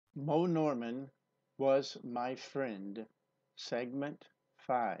Mo Norman was my friend. Segment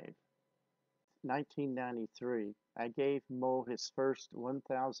 5. 1993, I gave Mo his first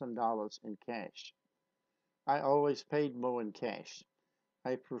 $1,000 in cash. I always paid Mo in cash.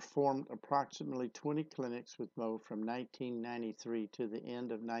 I performed approximately 20 clinics with Mo from 1993 to the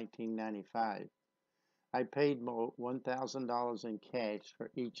end of 1995. I paid Mo $1,000 in cash for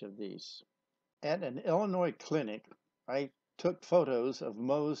each of these. At an Illinois clinic, I took photos of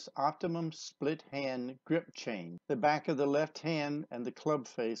Mo's optimum split hand grip chain. The back of the left hand and the club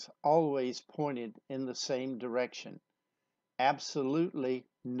face always pointed in the same direction. Absolutely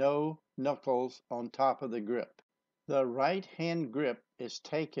no knuckles on top of the grip. The right hand grip is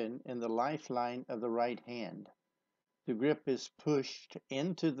taken in the lifeline of the right hand. The grip is pushed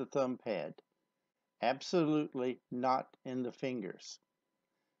into the thumb pad. Absolutely not in the fingers.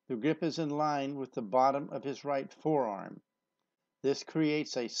 The grip is in line with the bottom of his right forearm. This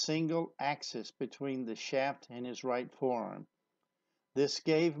creates a single axis between the shaft and his right forearm. This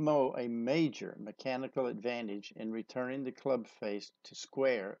gave Mo a major mechanical advantage in returning the club face to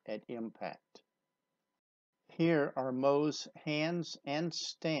square at impact. Here are Mo's hands and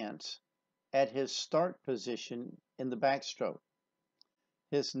stance at his start position in the backstroke.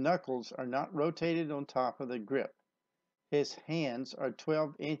 His knuckles are not rotated on top of the grip. His hands are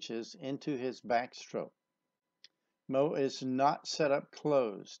 12 inches into his backstroke. Mo is not set up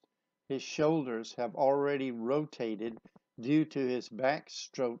closed. His shoulders have already rotated due to his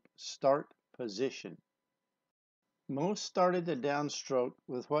backstroke start position. Mo started the downstroke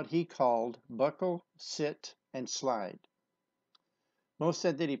with what he called buckle, sit, and slide. Mo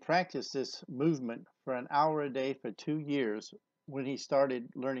said that he practiced this movement for an hour a day for 2 years when he started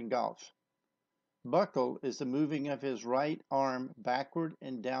learning golf. Buckle is the moving of his right arm backward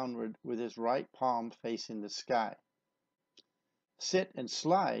and downward with his right palm facing the sky. Sit and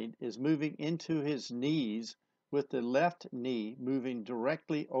slide is moving into his knees with the left knee moving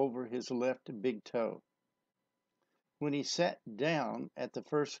directly over his left big toe. When he sat down at the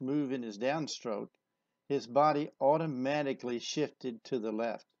first move in his downstroke, his body automatically shifted to the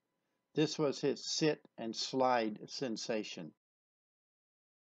left. This was his sit and slide sensation.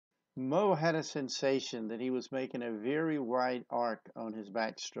 Mo had a sensation that he was making a very wide arc on his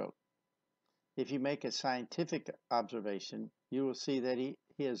backstroke. If you make a scientific observation, you will see that he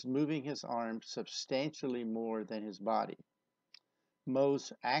is moving his arms substantially more than his body.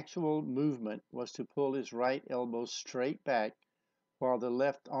 Mo's actual movement was to pull his right elbow straight back while the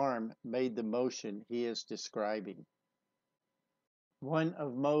left arm made the motion he is describing. One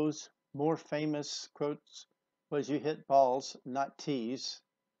of Mo's more famous quotes was, "You hit balls, not tees."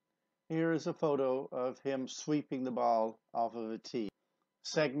 Here is a photo of him sweeping the ball off of a tee.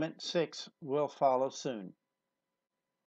 Segment 6 will follow soon.